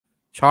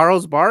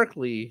Charles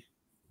Barkley,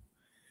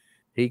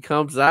 he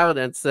comes out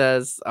and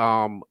says,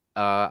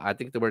 I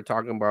think they were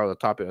talking about the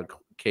topic of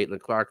Caitlin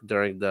Clark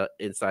during the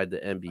Inside the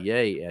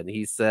NBA, and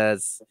he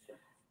says,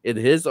 in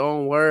his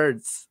own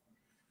words,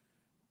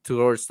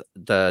 towards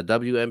the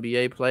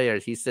WNBA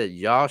players, he said,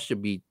 y'all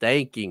should be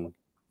thanking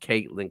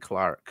Caitlin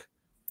Clark.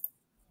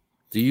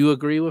 Do you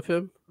agree with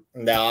him?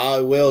 Now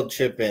I will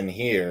chip in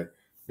here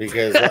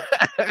because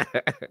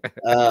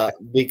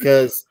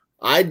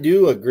I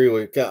do agree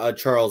with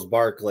Charles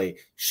Barkley.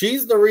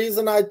 She's the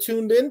reason I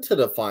tuned into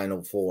the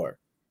Final Four.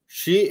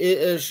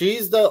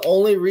 She's the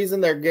only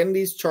reason they're getting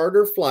these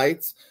charter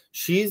flights.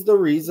 She's the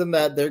reason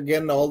that they're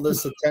getting all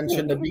this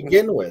attention to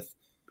begin with.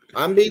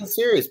 I'm being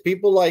serious.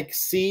 People like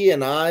C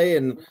and I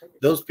and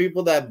those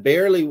people that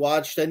barely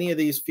watched any of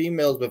these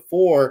females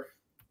before,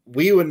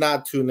 we would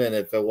not tune in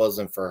if it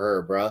wasn't for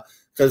her, bro.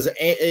 Because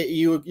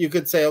you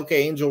could say,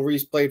 okay, Angel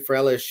Reese played for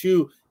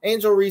LSU.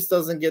 Angel Reese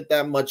doesn't get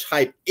that much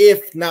hype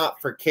if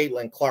not for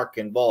Caitlin Clark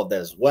involved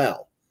as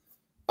well.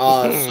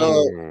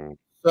 So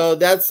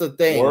that's the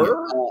thing.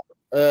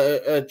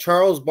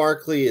 Charles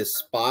Barkley is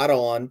spot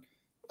on.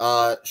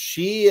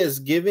 She is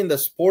giving the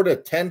sport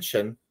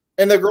attention,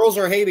 and the girls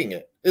are hating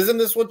it. Isn't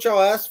this what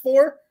y'all asked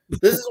for?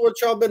 This is what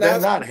y'all been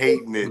asking. They're not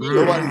hating it.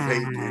 Nobody's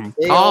hating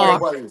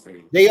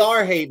it. They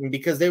are hating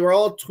because they were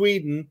all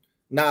tweeting.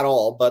 Not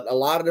all, but a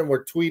lot of them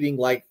were tweeting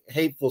like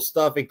hateful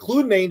stuff,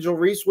 including Angel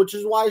Reese, which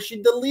is why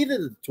she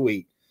deleted the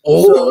tweet.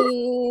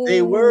 So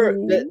they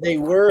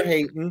were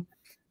hating,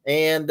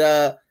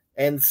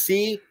 and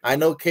see, I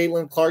know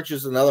Caitlin Clark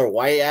is another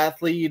white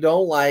athlete you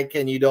don't like,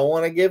 and you don't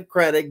want to give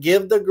credit.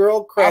 Give the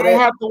girl credit. I don't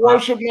have to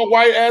worship no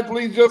white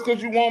athlete just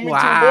because you want me to.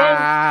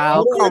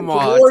 Wow, come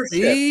on,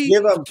 see?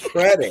 Give them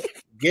credit.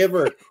 Give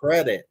her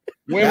credit.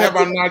 When have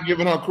I not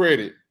given her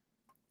credit?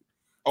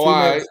 Oh, 2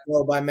 minutes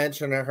ago by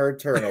mentioning her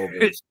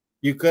turnovers.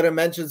 You could have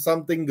mentioned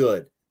something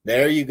good.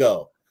 There you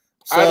go.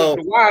 So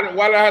why did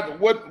I have to,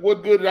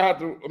 what good did I have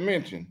to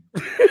mention?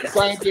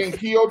 Same thing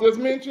Keo just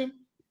mentioned.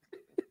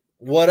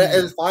 What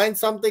is find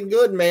something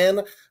good,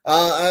 man?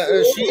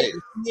 She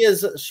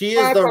is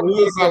the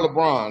reason. About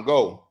LeBron,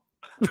 go.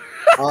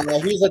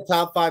 He's a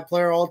top 5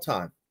 player all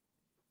time.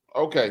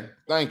 Okay,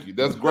 thank you.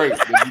 That's great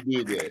that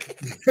you did that.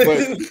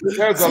 But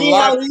there's a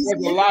lot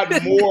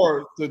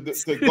more to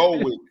go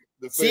with.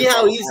 See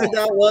how easy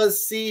that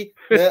was? See,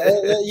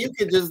 you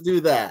could just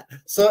do that.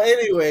 So,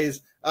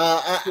 anyways,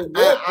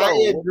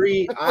 I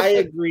agree. I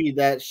agree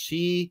that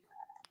she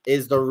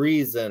is the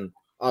reason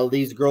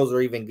these girls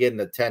are even getting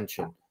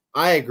attention.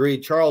 I agree.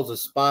 Charles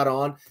is spot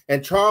on.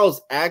 And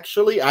Charles,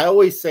 actually, I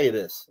always say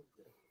this.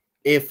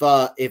 If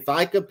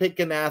I could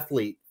pick an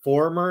athlete,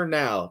 former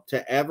now,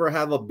 to ever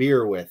have a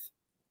beer with,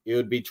 it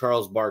would be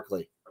Charles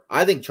Barkley.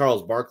 I think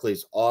Charles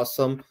Barkley's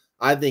awesome.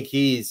 I think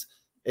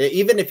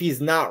even if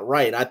he's not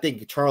right, I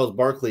think Charles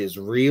Barkley is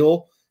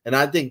real, and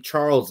I think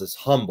Charles is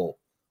humble.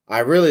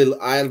 I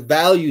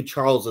value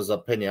Charles's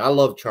opinion. I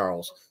love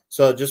Charles.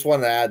 So just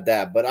want to add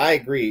that. But I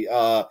agree.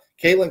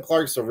 Caitlin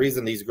Clark's the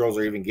reason these girls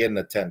are even getting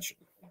attention.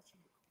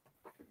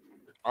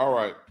 All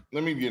right.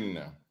 Let me get in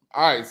there.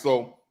 All right.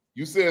 So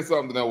you said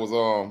something that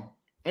was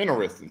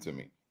interesting to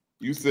me.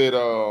 You said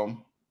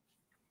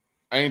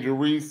Angel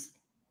Reese,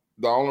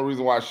 the only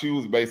reason why she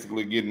was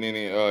basically getting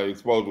any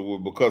exposure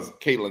was because of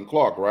Caitlin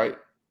Clark, right?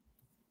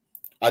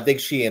 I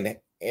think she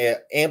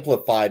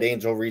amplified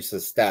Angel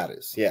Reese's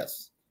status.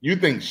 Yes. You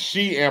think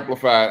she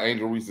amplified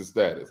Angel Reese's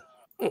status?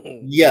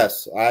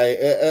 Yes.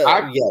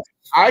 Yes.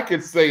 I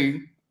could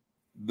say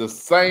the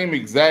same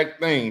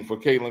exact thing for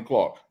Caitlin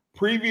Clark.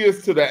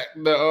 Previous to the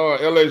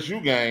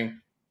LSU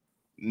game,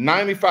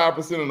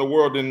 95% of the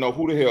world didn't know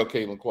who the hell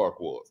Caitlin Clark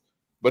was,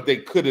 but they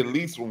could at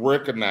least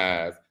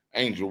recognize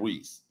Angel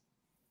Reese,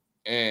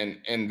 and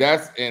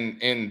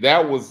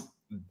that was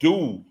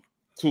due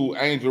to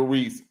Angel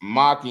Reese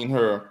mocking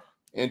her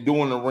and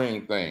doing the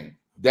ring thing.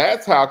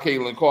 That's how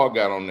Caitlin Clark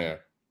got on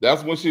there.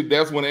 That's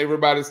when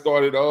everybody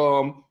started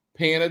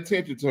paying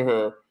attention to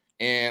her.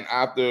 And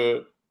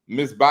after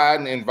Miss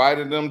Biden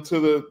invited them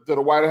to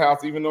the White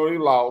House, even though they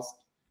lost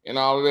and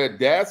all of that,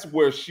 that's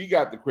where she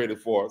got the credit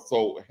for it.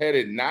 So had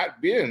it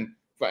not been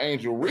for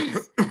Angel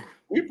Reese,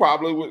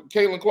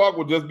 Caitlin Clark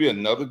would just be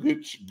another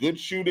good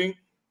shooting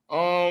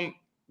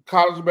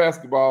college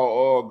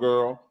basketball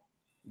girl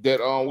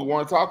that we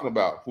weren't talking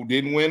about, who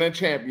didn't win a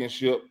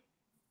championship,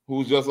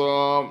 who's just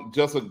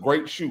a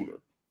great shooter.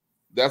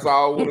 That's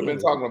all I would have been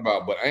talking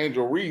about. But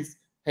Angel Reese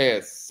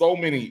has so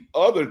many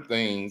other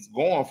things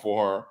going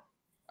for her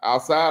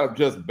outside of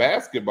just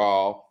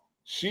basketball.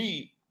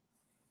 She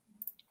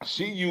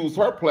used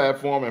her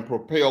platform and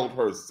propelled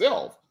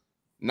herself,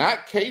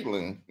 not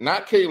Caitlin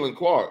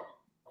Clark.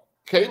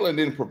 Caitlin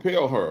didn't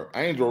propel her.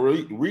 Angel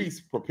Reese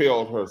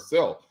propelled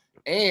herself.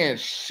 And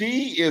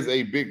she is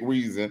a big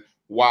reason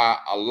why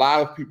a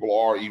lot of people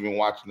are even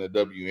watching the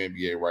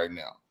WNBA right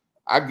now.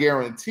 I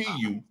guarantee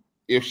you,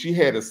 if she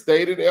had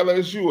stayed at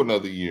LSU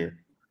another year,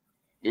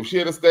 and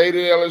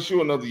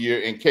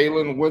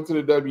Caitlin went to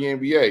the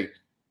WNBA,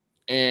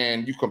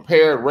 and you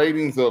compared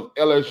ratings of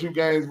LSU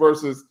games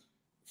versus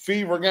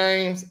Fever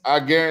games, I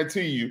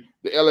guarantee you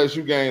the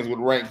LSU games would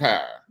rank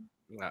higher.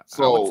 I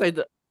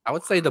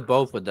would say the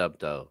both of them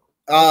though.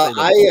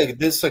 I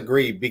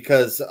disagree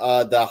because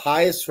the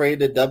highest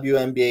rated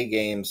WNBA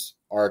games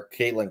are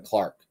Caitlin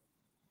Clark.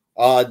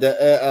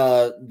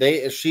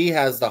 She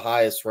has the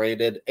highest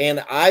rated,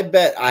 and I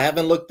bet I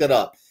haven't looked it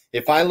up.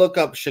 If I look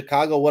up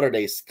Chicago, what are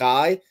they?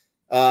 Sky,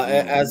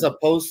 as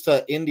opposed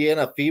to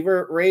Indiana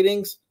Fever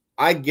ratings,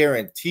 I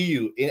guarantee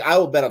you, I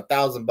will bet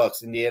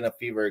 $1,000 Indiana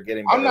Fever are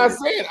getting better.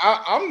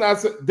 I'm not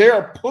saying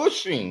they're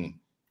pushing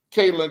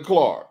Caitlin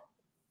Clark.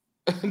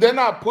 They're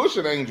not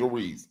pushing Angel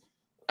Reese.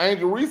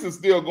 Angel Reese is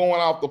still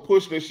going off the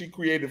push that she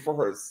created for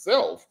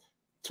herself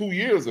 2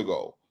 years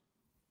ago.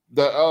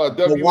 The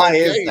WNBA why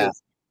is that?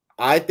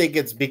 I think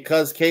it's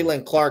because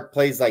Caitlin Clark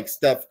plays like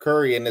Steph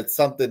Curry, and it's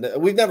something that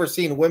we've never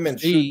seen women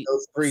shoot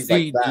those threes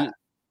like that.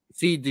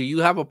 Do you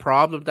have a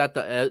problem that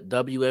the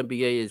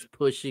WNBA is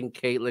pushing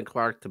Caitlin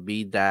Clark to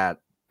be that,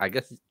 I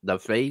guess, the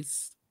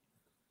face?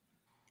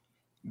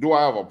 Do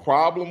I have a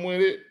problem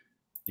with it?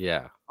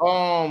 Yeah.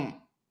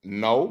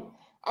 No.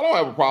 I don't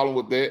have a problem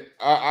with that.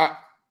 I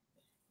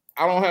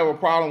don't have a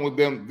problem with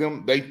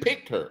them. They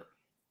picked her.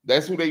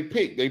 That's who they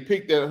picked. They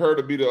picked her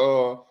to be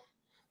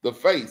the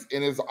face,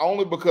 and it's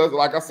only because,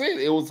 like I said,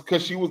 it was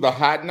because she was the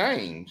hot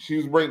name.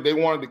 They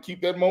wanted to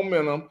keep that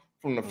momentum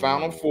from the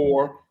Final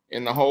Four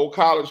in the whole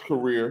college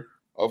career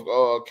of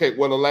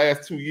the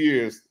last 2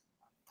 years,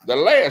 the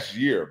last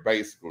year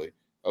basically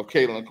of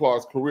Caitlin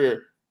Clark's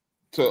career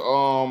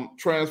to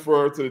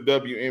transfer to the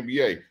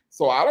WNBA.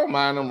 So I don't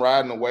mind them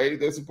riding the wave.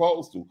 They're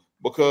supposed to.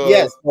 Because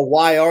yes, but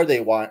why are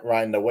they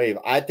riding the wave?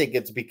 I think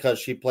it's because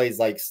she plays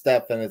like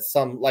Steph, and it's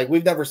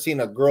we've never seen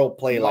a girl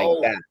play like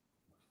that.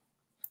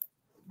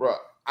 Bro,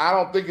 I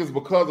don't think it's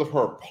because of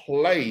her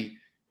play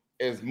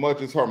as much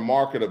as her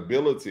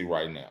marketability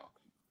right now,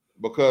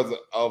 because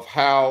of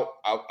how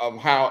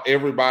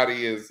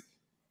everybody is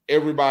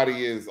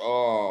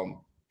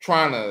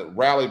trying to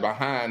rally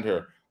behind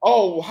her.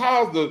 Oh,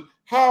 how the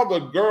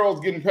girls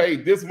getting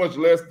paid this much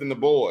less than the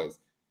boys?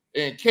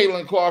 And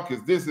Caitlin Clark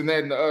is this and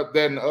that and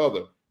the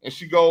other. And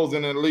she goes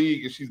in the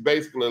league and she's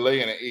basically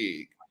laying an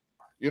egg.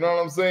 You know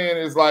what I'm saying?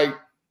 It's like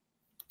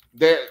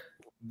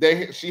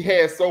she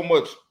has so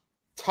much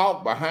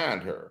talk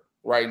behind her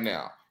right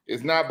now.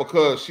 It's not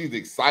because she's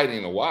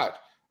exciting to watch.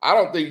 I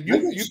don't think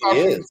you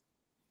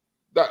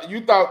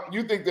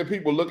think that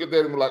people look at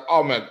that and be like,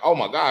 oh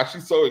my gosh,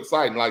 she's so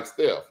exciting like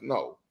Steph.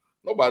 No.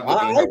 Nobody.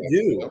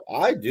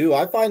 I do.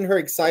 I find her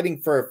exciting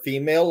for a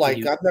female. I've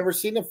never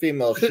seen a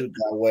female shoot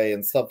that way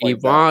and stuff like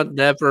that. Yvonne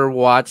never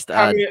watched.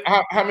 How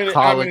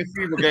many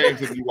Fever games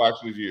have you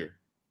watched this year?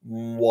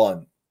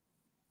 One.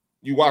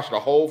 You watched the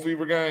whole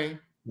Fever game?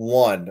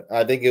 One.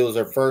 I think it was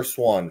her first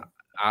one.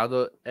 I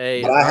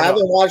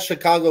haven't watched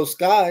Chicago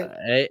Sky.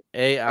 I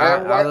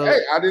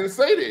didn't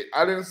say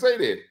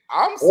that.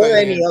 I'm saying or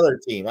any other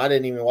team. I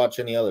didn't even watch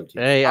any other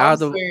team. I'm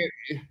saying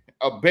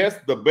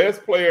the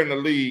best player in the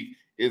league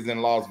is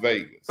in Las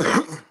Vegas.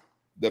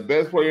 The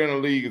best player in the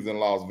league is in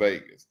Las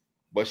Vegas,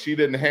 but she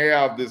didn't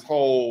have this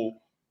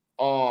whole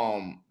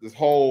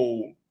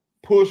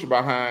push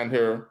behind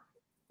her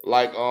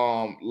like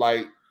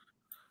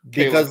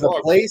because the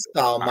play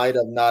style might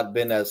have not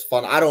been as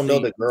fun. I don't know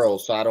the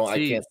girls, so I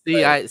can't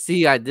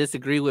see. I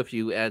disagree with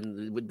you,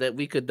 and that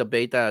we could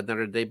debate that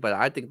another day. But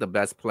I think the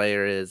best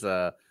player is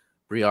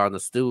Breonna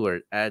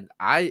Stewart, and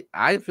I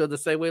feel the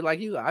same way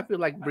like you. I feel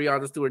like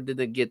Breonna Stewart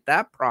didn't get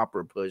that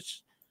proper push.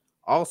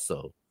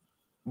 Also,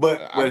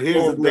 but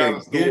here's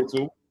the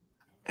thing.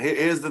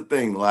 Here's the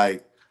thing.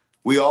 Like,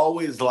 we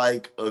always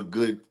like a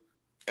good.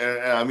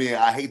 I mean,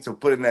 I hate to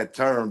put in that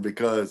term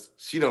because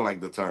she don't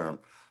like the term,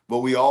 but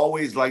we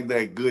always like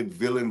that good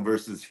villain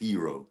versus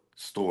hero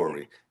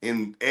story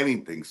in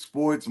anything,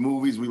 sports,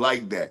 movies. We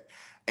like that.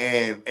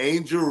 And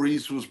Angel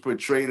Reese was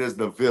portrayed as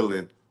the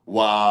villain,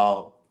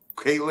 while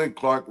Caitlin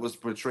Clark was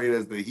portrayed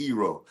as the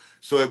hero.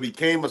 So it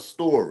became a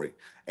story,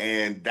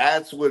 and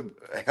that's what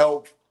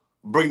helped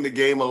bring the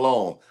game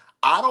along.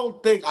 I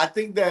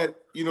think that,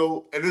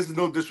 and this is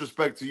no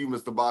disrespect to you,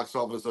 Mr. Box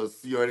Office,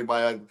 or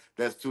anybody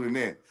that's tuning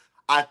in.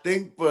 I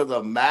think for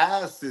the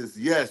masses,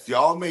 yes,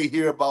 y'all may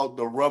hear about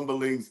the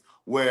rumblings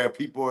where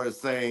people are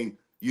saying,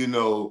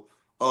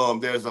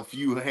 there's a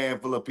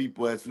handful of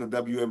people that's in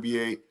the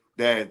WNBA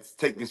that's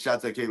taking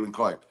shots at Caitlin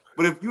Clark.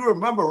 But if you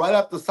remember, right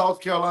after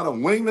South Carolina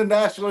winning the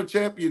national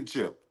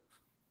championship,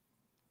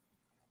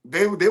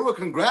 they were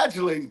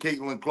congratulating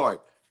Caitlin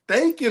Clark,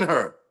 thanking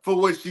her for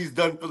what she's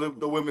done for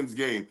the women's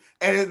game.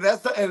 And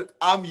and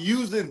I'm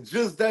using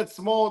just that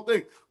small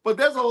thing. But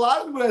there's a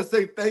lot of people that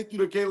say thank you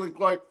to Caitlin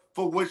Clark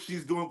for what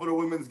she's doing for the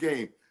women's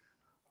game.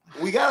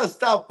 We got to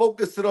stop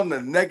focusing on the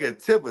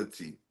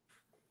negativity.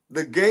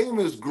 The game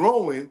is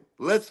growing.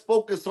 Let's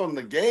focus on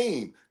the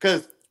game.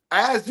 Because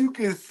as you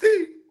can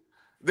see,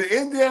 the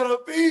Indiana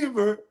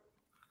Fever,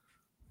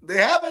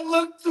 they haven't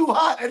looked too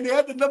hot, and they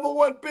had the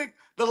 #1 pick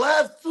the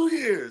last 2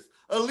 years,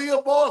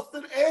 Aaliyah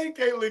Boston and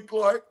Caitlin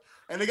Clark,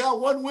 and they got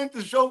one win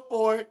to show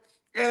for it.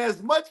 And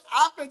as much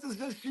offense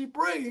as she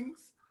brings,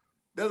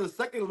 They're the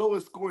second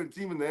lowest scoring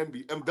team in the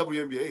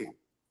WNBA.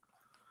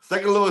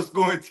 Second lowest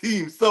scoring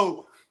team.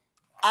 So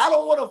I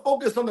don't want to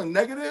focus on the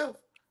negative.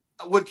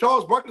 What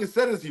Charles Barkley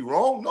said, is he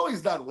wrong? No,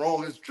 he's not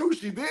wrong. It's true.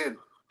 She did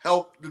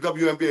help the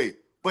WNBA.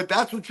 But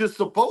that's what you're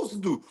supposed to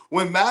do.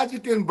 When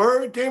Magic and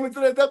Bird came into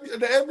the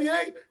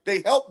NBA,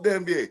 they helped the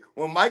NBA.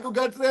 When Michael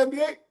got to the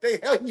NBA,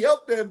 he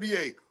helped the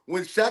NBA.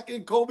 When Shaq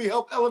and Kobe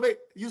helped elevate,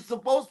 you're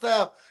supposed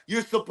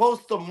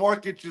to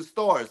market your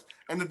stars.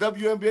 And the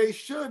WNBA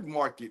should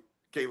market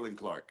Caitlin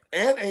Clark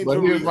and Angel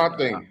But here's Reese. my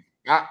thing.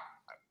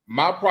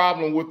 My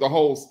problem with the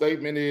whole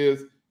statement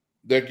is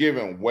they're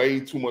giving way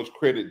too much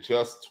credit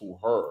just to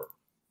her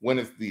when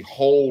it's the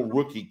whole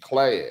rookie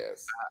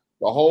class.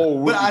 The whole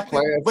rookie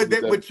class.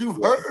 But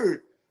you've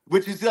heard,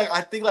 which is like,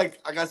 I think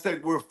like I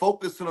said, we're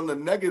focusing on the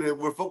negative.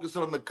 We're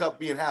focusing on the cup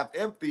being half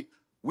empty.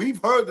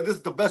 We've heard that this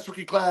is the best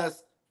rookie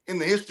class in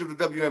the history of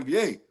the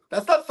WNBA.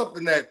 That's not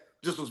something that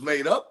just was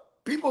made up.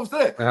 People have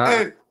said.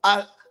 And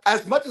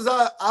as much as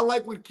I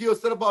like what Keo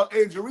said about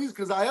Angel Reese,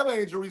 because I am an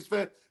Angel Reese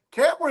fan,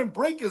 Cameron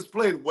Brink has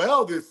played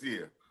well this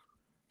year.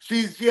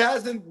 She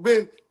hasn't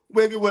been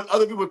maybe what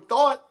other people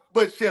thought,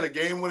 but she had a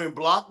game-winning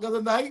block the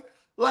other night.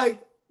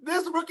 Like,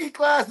 this rookie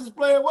class is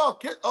playing well.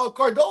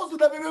 Cardozo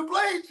never even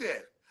played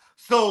yet.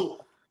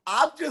 So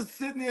I'm just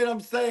sitting here and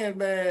I'm saying,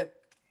 man,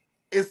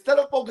 instead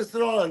of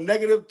focusing on a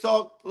negative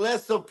talk,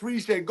 let's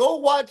appreciate. Go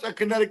watch a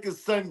Connecticut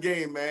Sun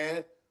game,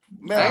 man.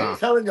 Man, I'm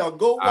telling y'all,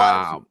 go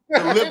watch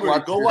the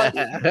Liberty. Go watch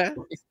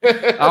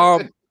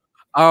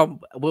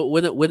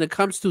when it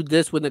comes to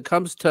this, when it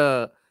comes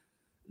to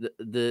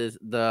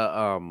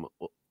the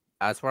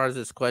as far as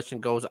this question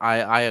goes,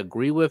 I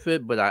agree with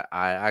it, but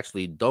I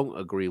actually don't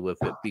agree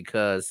with it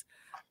because,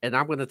 and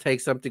I'm going to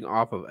take something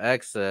off of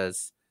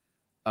Access,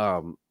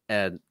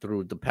 and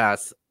through the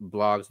past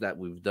blogs that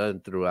we've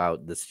done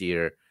throughout this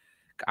year,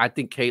 I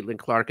think Caitlin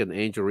Clark and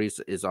Angel Reese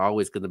is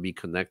always going to be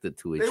connected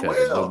to each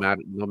other,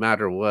 no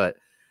matter what.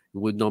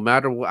 No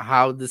matter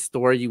how the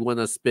story you want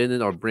to spin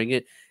it or bring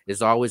it,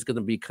 is always going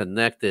to be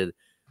connected.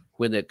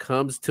 When it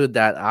comes to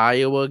that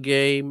Iowa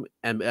game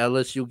and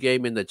LSU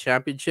game in the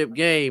championship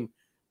game,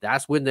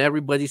 that's when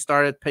everybody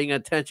started paying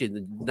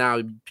attention.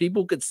 Now,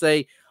 people could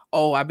say,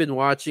 oh, I've been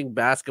watching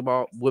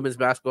basketball, women's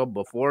basketball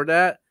before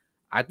that.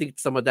 I think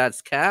some of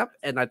that's cap,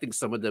 and I think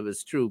some of them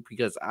is true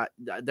because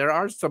there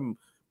are some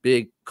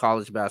big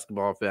college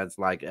basketball fans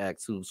like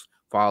X who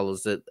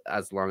follows it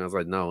as long as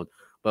I've known.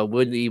 But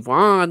when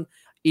Yvonne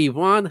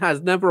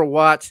has never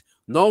watched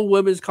no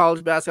women's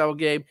college basketball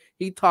game.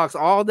 He talks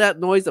all that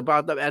noise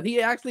about them, and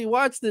he actually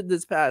watched it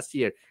this past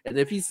year. And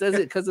if he says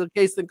it because of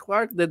Caitlin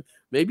Clark, then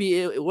maybe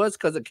it was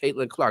because of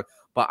Caitlin Clark.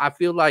 But I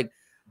feel like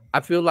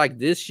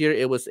this year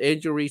it was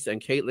Angel Reese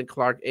and Caitlin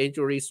Clark.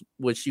 Angel Reese,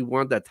 when she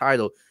won that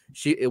title,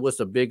 it was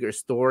a bigger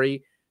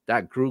story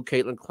that grew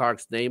Caitlin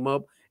Clark's name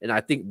up. And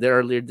I think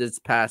earlier this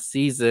past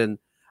season,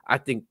 I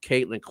think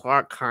Caitlin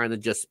Clark kind of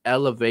just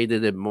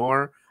elevated it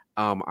more.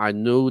 I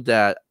knew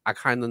that I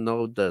kind of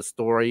know the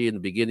story in the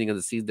beginning of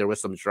the season. There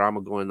was some drama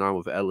going on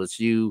with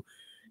LSU.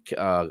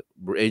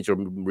 Angel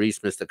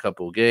Reese missed a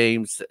couple of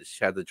games.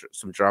 She had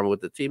some drama with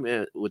the team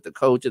and with the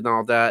coach and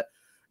all that.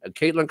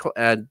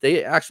 And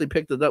they actually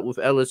picked it up with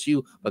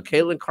LSU, but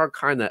Caitlin Clark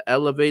kind of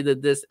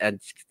elevated this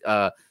and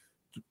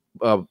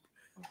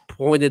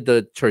pointed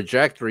the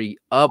trajectory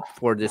up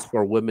for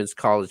women's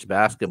college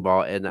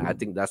basketball. And I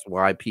think that's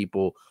why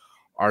people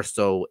are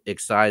so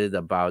excited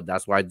about.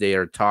 That's why they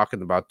are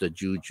talking about the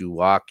Juju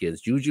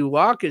Watkins. Juju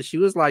Watkins, she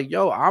was like,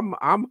 "Yo, I'm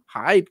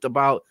hyped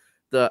about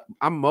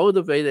I'm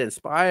motivated,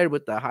 inspired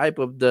with the hype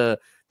of the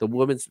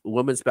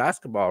women's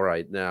basketball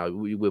right now.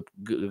 With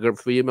good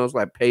females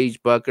like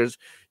Paige Buckers,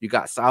 you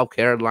got South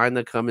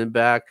Carolina coming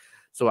back.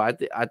 So I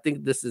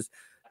think this is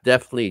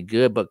definitely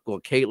good. But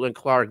what Caitlin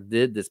Clark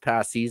did this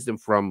past season,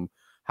 from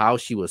how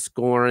she was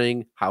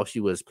scoring, how she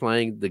was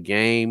playing the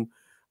game,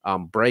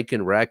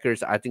 breaking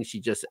records, I think she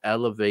just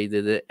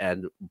elevated it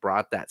and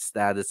brought that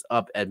status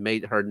up and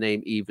made her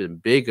name even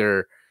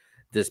bigger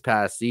this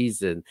past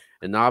season.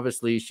 And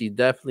obviously she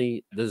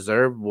definitely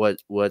deserved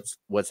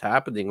what's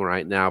happening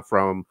right now,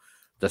 from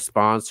the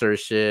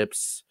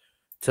sponsorships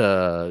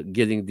to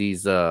getting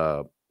these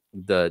the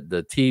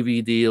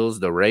TV deals,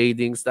 the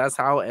ratings. That's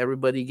how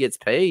everybody gets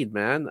paid,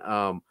 man.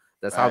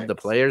 That's how the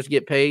players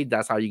get paid.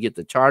 That's how you get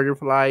the charter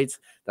flights.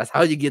 That's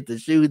how you get the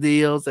shoe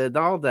deals and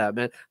all that,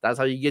 man. That's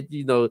how you get,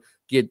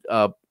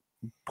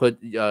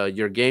 put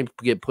your game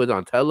get put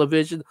on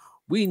television.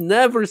 We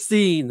never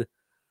seen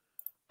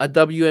a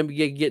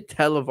WNBA get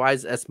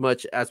televised as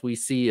much as we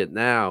see it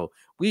now.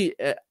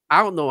 I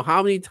don't know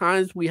how many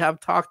times we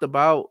have talked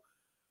about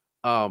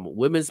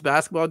women's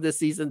basketball this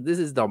season. This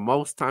is the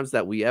most times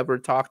that we ever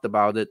talked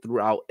about it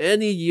throughout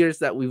any years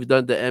that we've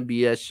done the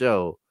NBS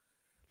show.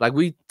 Like,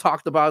 we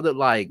talked about it,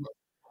 like,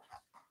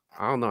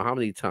 I don't know how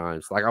many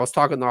times. Like, I was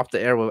talking off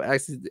the air with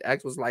X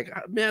was like,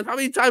 man, how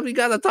many times we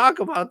gotta talk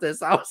about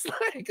this? I was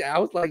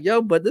like,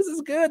 yo, but this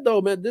is good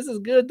though, man. This is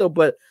good though.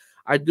 But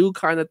I do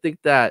kind of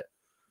think that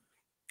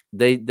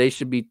they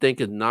should be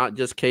thinking not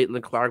just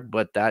Caitlin Clark,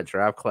 but that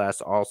draft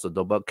class also,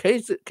 though. But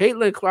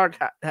Caitlin Clark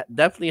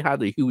definitely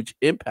had a huge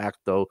impact,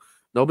 though.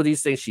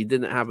 Nobody's saying she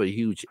didn't have a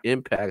huge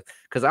impact,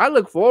 because I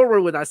look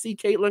forward when I see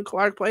Caitlin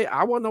Clark play.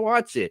 I want to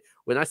watch it.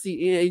 When I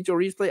see Angel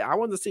Reese play, I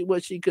want to see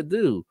what she could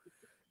do.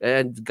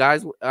 And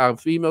guys,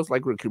 females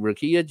like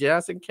Rakia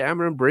Jackson,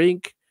 Cameron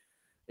Brink,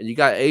 and you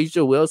got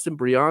Asia Wilson,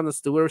 Brianna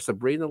Stewart,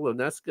 Sabrina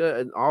Loneska,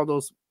 and all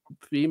those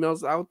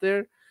females out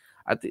there.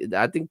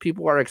 I think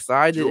people are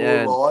excited. Joel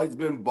And Lloyd's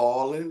been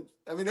balling.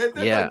 I mean, they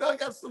yeah,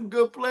 got some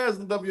good players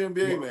in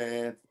WNBA,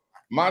 man.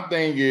 My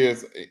thing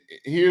is,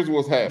 here's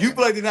what's happening. You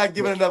feel like they're not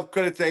giving enough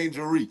credit to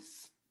Angel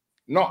Reese?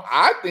 No,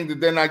 I think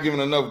that they're not giving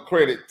enough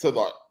credit to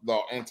the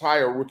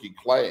entire rookie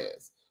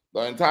class.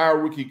 The entire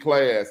rookie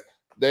class.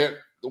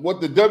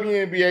 What the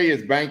WNBA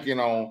is banking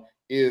on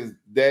is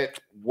that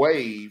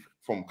wave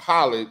from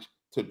college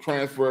to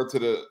transfer to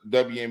the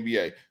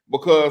WNBA,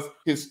 because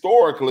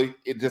historically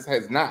it just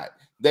has not.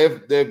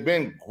 There've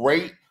been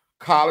great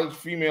college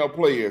female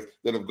players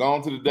that have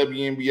gone to the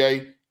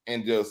WNBA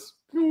and just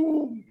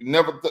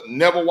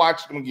never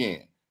watched them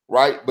again,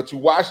 right? But you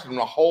watched them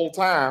the whole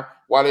time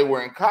while they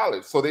were in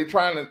college. So they're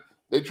trying to,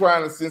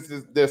 since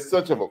there's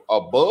such a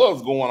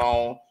buzz going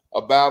on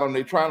about them,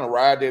 they're trying to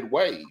ride that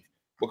wave.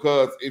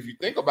 Because if you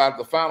think about it,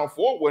 the Final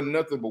Four wasn't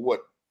nothing but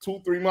what,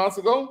 2-3 months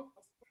ago,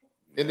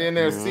 and then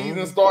their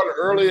season started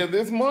earlier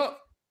this month.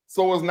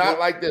 So it's not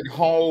like that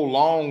whole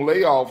long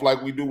layoff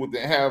like we do with the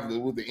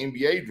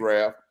NBA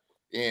draft,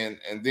 and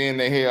then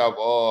they have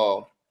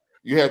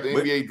you have the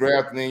NBA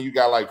draft, and then you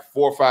got like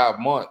 4 or 5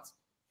 months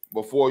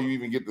before you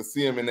even get to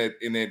see them in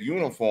that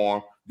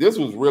uniform. This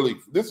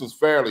was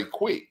fairly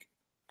quick.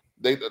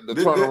 The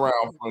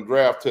turnaround from the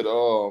draft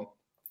to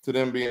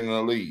them being in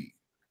the league.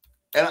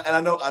 And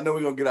I know we're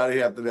gonna get out of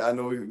here after that. I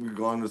know we're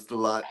going this a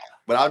lot,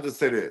 but I'll just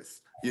say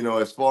this. You know,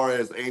 as far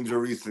as Angel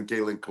Reese and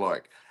Caitlin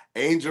Clark,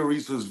 Angel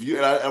Reese was viewed,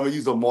 and I'm gonna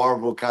use a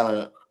Marvel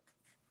kind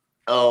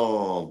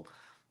of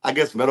I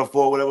guess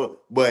metaphor or whatever,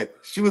 but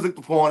she was looked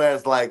upon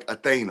as like a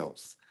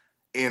Thanos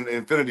in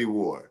Infinity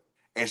War,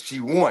 and she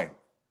won.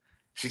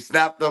 She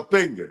snapped her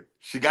finger.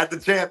 She got the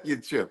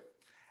championship.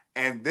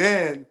 And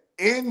then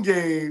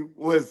Endgame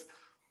was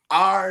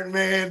Iron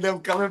Man, them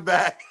coming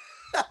back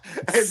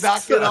and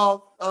knocking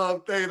off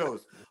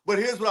Thanos. But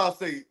here's what I'll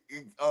say,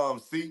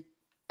 see,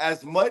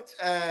 as much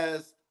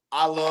as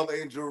I love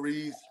Angel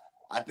Reese,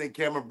 I think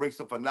Cameron brings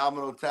some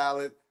phenomenal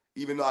talent.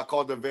 Even though I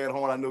called her Van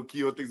Horn, I know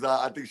Keo thinks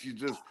I think she's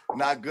just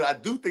not good. I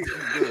do think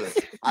she's good.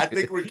 I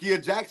think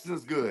Rakia Jackson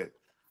is good.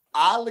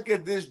 I look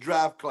at this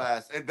draft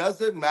class. It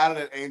doesn't matter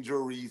that Angel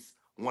Reese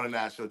won a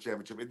national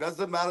championship. It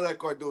doesn't matter that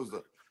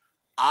Cardoza.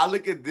 I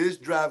look at this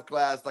draft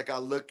class like I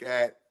look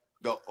at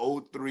the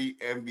 03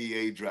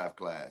 NBA draft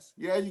class.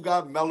 Yeah, you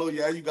got Melo.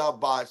 Yeah, you got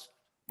Bosh.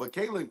 But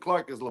Caitlin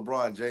Clark is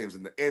LeBron James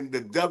in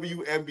the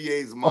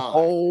WNBA's mind.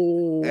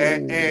 Oh.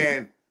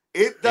 And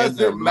it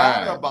doesn't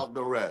matter about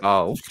the rest.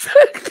 Oh.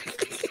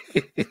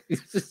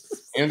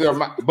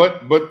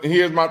 But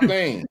here's my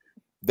thing.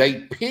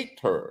 They picked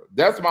her.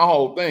 That's my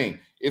whole thing.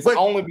 It's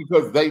only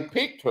because they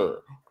picked her.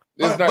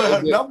 But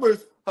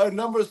her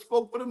numbers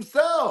spoke for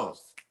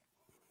themselves.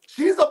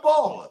 She's a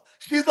baller.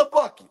 She's a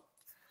bucket.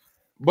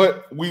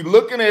 But we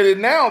looking at it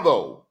now,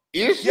 though.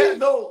 Is she? Yeah,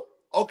 no.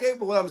 Okay,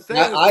 but what I'm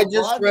saying I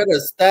just read a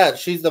stat.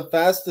 She's the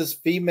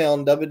fastest female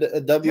in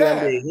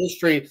WNBA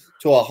history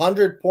to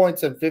 100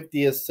 points and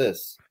 50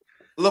 assists.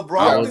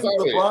 LeBron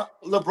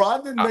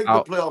didn't make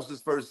the playoffs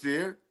his first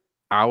year.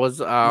 I was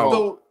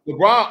LeBron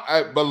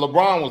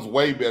was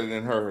way better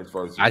than her his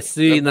first year. I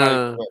seen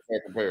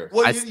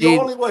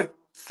you're only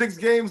 6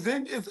 games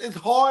in. It's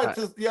hard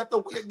to you have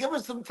to give her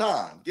some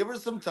time. Give her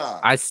some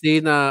time. I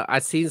seen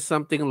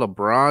something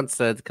LeBron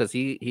said, because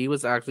he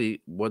was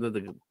actually one of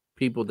the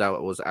people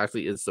that was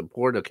actually in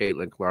support of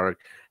Caitlin Clark,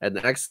 and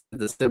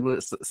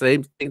the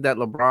same thing that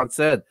LeBron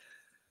said.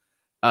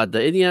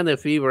 The Indiana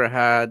Fever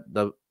had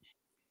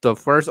the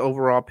first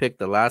overall pick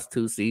the last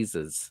 2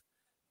 seasons.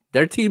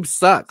 Their team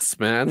sucks,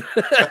 man.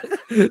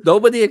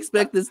 Nobody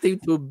expects this team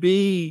to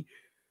be.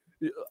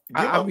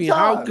 I mean,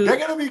 how good? They're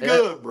gonna be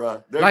good,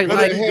 bro. They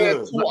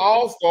had 2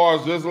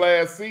 All-Stars just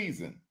last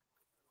season.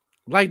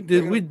 Like,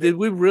 did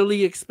we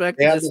really expect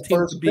this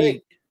team to be?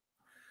 Pick.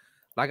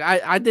 Like,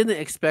 I didn't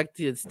expect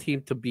this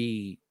team to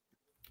be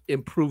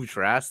improved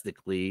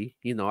drastically.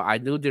 You know, I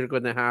knew they're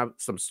going to have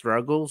some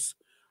struggles,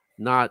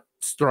 not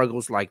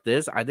struggles like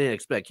this. I didn't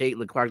expect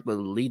Caitlin Clark to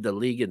lead the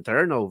league in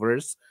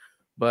turnovers,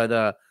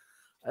 but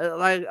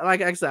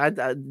like I said,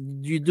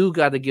 you do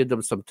got to give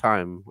them some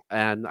time,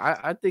 and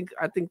I think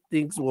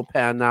things will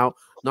pan out,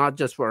 not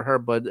just for her,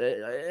 but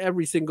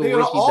every single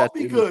rookie that's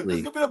in the league.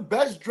 This could be the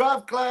best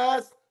draft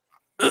class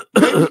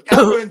maybe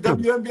ever in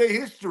WNBA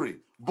history,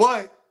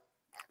 but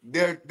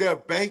they're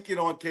banking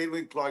on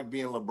Caitlin Clark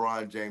being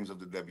LeBron James of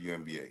the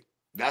WNBA.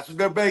 That's what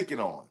they're banking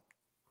on.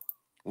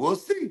 We'll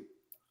see.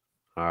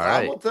 All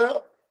right.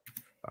 All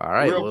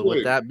right. Well,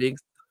 with that being,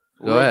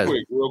 go ahead.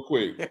 Real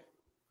quick.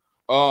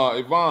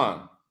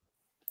 Yvonne.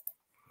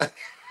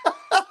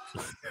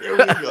 Here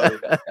we go.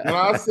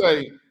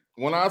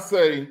 When I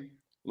say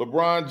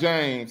LeBron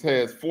James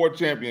has 4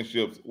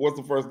 championships. What's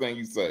the first thing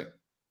you say?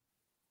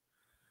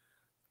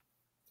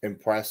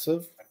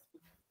 Impressive.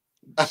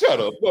 Shut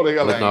up. No, the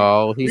hell I ain't.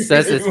 No, he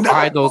says his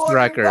finals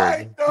record.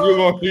 Right,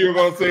 You're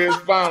gonna say his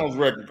finals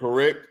record,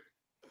 correct?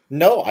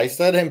 No, I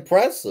said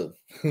impressive.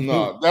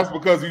 No, that's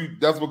because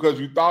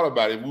you thought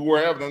about it. If we were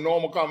having a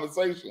normal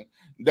conversation,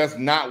 that's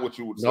not what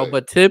you would say. No,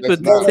 but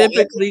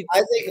typically,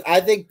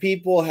 I think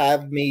people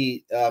have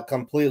me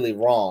completely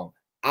wrong.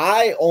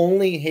 I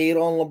only hate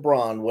on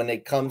LeBron when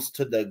it comes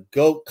to the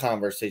GOAT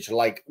conversation.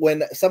 Like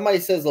when somebody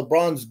says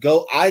LeBron's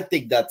GOAT, I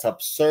think that's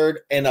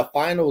absurd, and a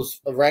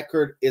finals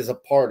record is a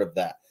part of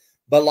that.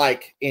 But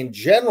like in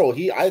general,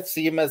 I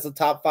see him as a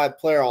top 5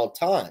 player all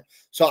time.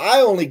 So I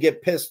only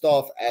get pissed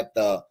off at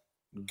the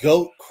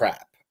GOAT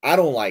crap. I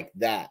don't like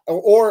that.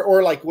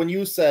 Or like when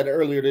you said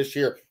earlier this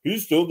year,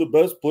 he's still the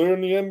best player in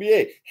the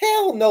NBA.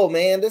 Hell no,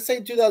 man. This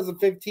ain't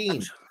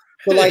 2015.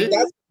 So like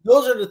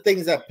those are the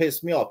things that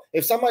piss me off.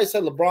 If somebody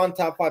said LeBron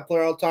top 5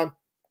 player all the time,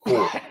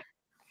 cool.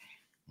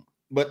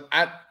 But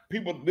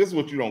this is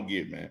what you don't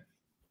get, man.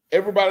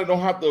 Everybody don't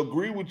have to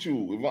agree with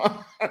you.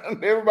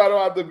 Everybody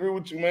don't have to agree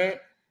with you, man.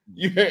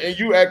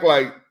 You act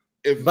like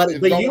but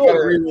you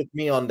agree with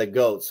me on the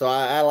GOAT, so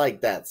I like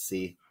that.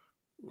 See,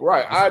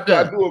 right? I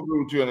do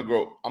agree with you on the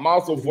GOAT. I'm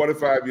also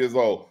 45 years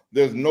old.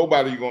 There's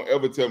nobody you're gonna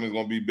ever tell me is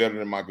gonna be better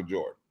than Michael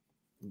Jordan.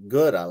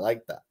 Good, I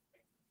like that.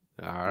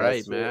 All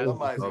right, man.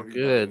 Oh,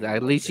 good.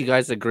 At least you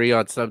guys agree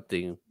on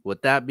something.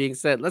 With that being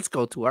said, let's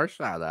go to our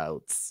shout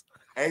outs.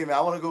 Hey, man,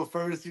 I want to go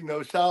first.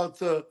 Shout out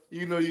to,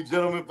 you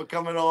gentlemen for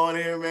coming on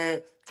here,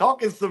 man.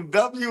 Talking some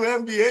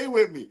WNBA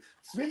with me.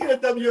 Speaking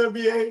of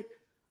WNBA,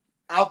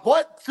 I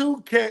bought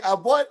 2K. I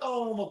bought a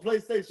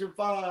PlayStation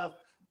 5,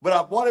 but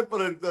I bought it for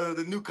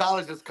the new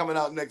college that's coming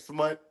out next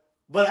month.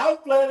 But I'm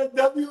playing a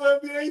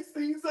WNBA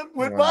season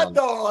with my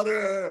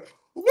daughter.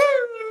 Woo!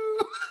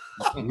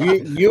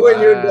 You and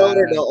your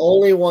daughter are the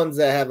only ones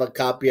that have a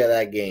copy of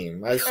that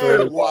game. I swear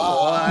to God.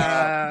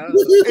 Wow.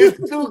 It's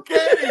 2K.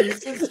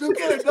 It's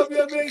 2K. The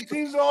WNBA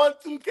teams are on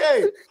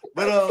 2K.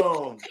 But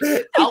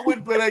I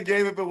wouldn't play that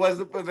game if it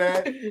wasn't for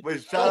that.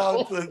 But shout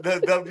out to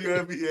the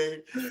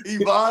WNBA.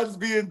 Yvonne's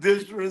being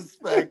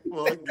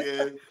disrespectful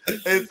again.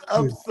 It's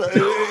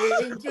upsetting.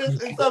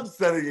 It's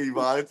upsetting,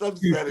 Yvonne. It's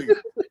upsetting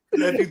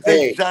that you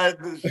take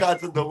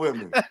shots at the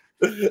women.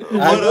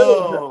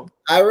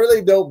 I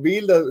really don't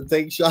mean to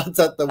take shots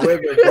at the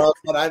women, bro.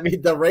 But I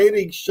mean, the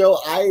ratings show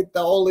I ain't the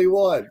only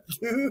one.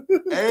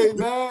 Hey,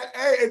 man.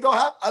 Hey, it don't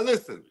have.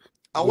 Listen,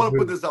 I want to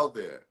put this out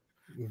there.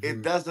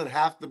 It doesn't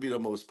have to be the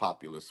most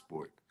popular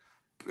sport.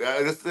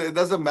 It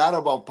doesn't matter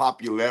about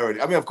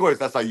popularity. I mean, of course,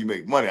 that's how you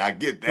make money. I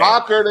get that.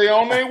 Soccer, they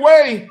on their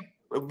way.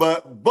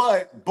 But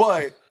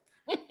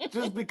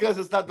just because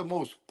it's not the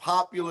most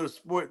popular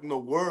sport in the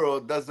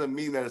world doesn't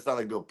mean that it's not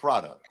a good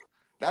product.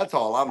 That's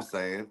all I'm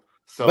saying.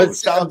 So,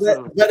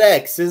 but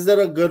X, is that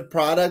a good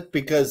product?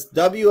 Because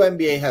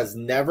WNBA has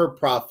never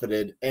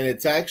profited, and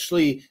it's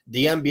actually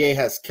the NBA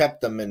has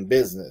kept them in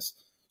business.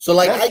 So,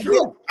 like,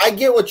 I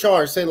get what y'all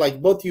are saying. Like,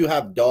 both of you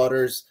have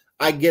daughters.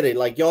 I get it.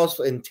 Like,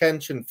 y'all's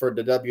intention for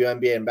the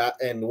WNBA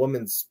and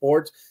women's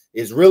sports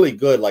is really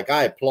good. Like,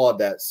 I applaud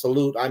that.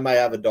 Salute. I might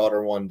have a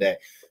daughter one day.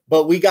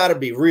 But we got to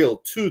be real,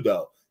 too,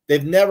 though.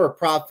 They've never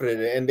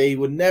profited, and they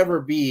would never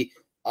be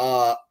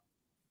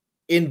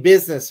in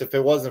business if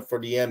it wasn't for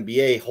the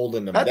NBA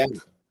holding them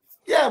down.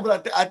 Yeah,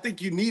 but I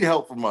think you need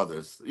help from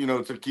others,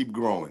 to keep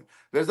growing.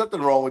 There's nothing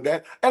wrong with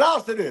that. And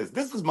I'll say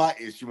this is my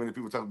issue when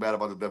people talk bad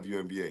about the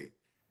WNBA.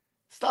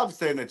 Stop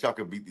saying that y'all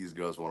can beat these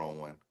girls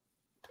one-on-one.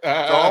 So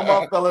all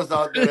my fellas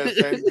out there that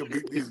say you can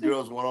beat these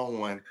girls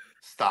one-on-one,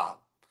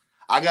 stop.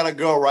 I got a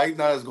girl right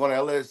now that's going to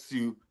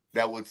LSU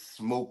that would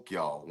smoke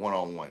y'all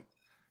one-on-one.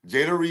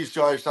 Jada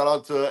Richard, shout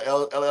out to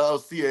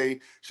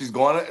LLCA. She's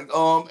going to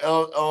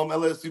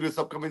LSU this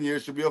upcoming year.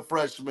 She'll be a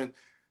freshman.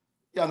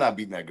 Y'all not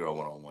beating that girl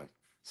one-on-one.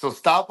 So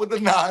stop with the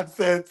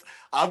nonsense.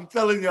 I'm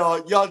telling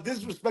y'all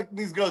disrespecting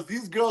these girls.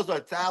 These girls are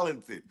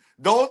talented.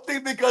 Don't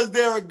think because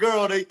they're a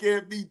girl they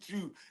can't beat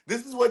you.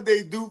 This is what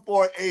they do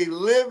for a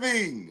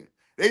living.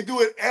 They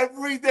do it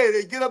every day.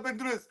 They get up and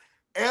do this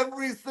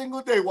every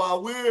single day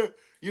while we're,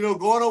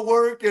 going to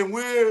work and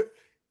we're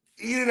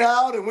eating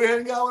out and we're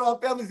hanging out with our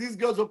families. These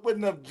girls are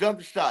putting up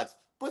jump shots.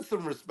 Put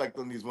some respect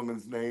on these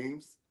women's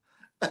names.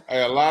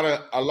 Hey, a lot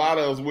of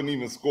us wouldn't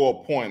even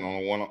score a point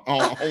on one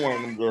of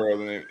them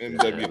girls in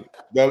the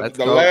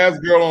the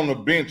last girl on the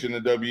bench in the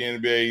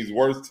WNBA's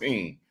worst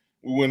team.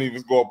 We wouldn't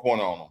even score a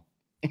point on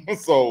them.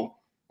 So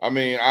I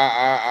mean,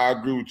 I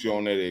agree with you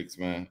on that, X,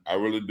 man. I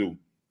really do.